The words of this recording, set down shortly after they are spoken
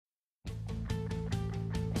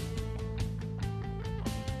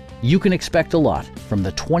You can expect a lot from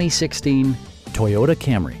the 2016 Toyota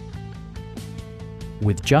Camry.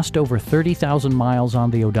 With just over 30,000 miles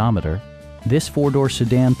on the odometer, this four-door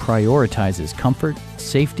sedan prioritizes comfort,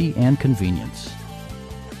 safety, and convenience.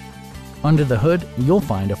 Under the hood, you'll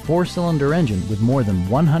find a four-cylinder engine with more than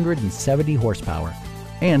 170 horsepower.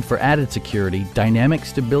 And for added security, dynamic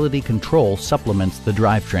stability control supplements the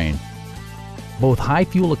drivetrain. Both high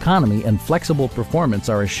fuel economy and flexible performance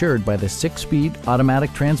are assured by the 6-speed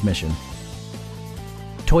automatic transmission.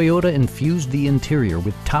 Toyota infused the interior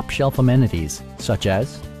with top-shelf amenities such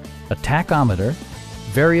as a tachometer,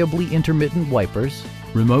 variably intermittent wipers,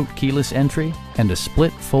 remote keyless entry, and a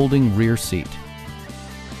split folding rear seat.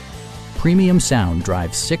 Premium sound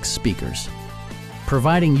drives 6 speakers,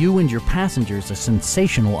 providing you and your passengers a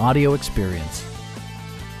sensational audio experience.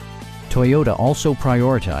 Toyota also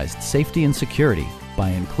prioritized safety and security by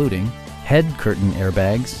including head curtain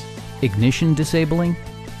airbags, ignition disabling,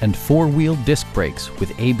 and 4-wheel disc brakes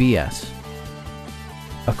with ABS.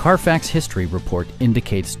 A Carfax history report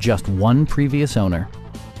indicates just one previous owner.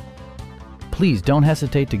 Please don't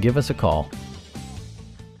hesitate to give us a call.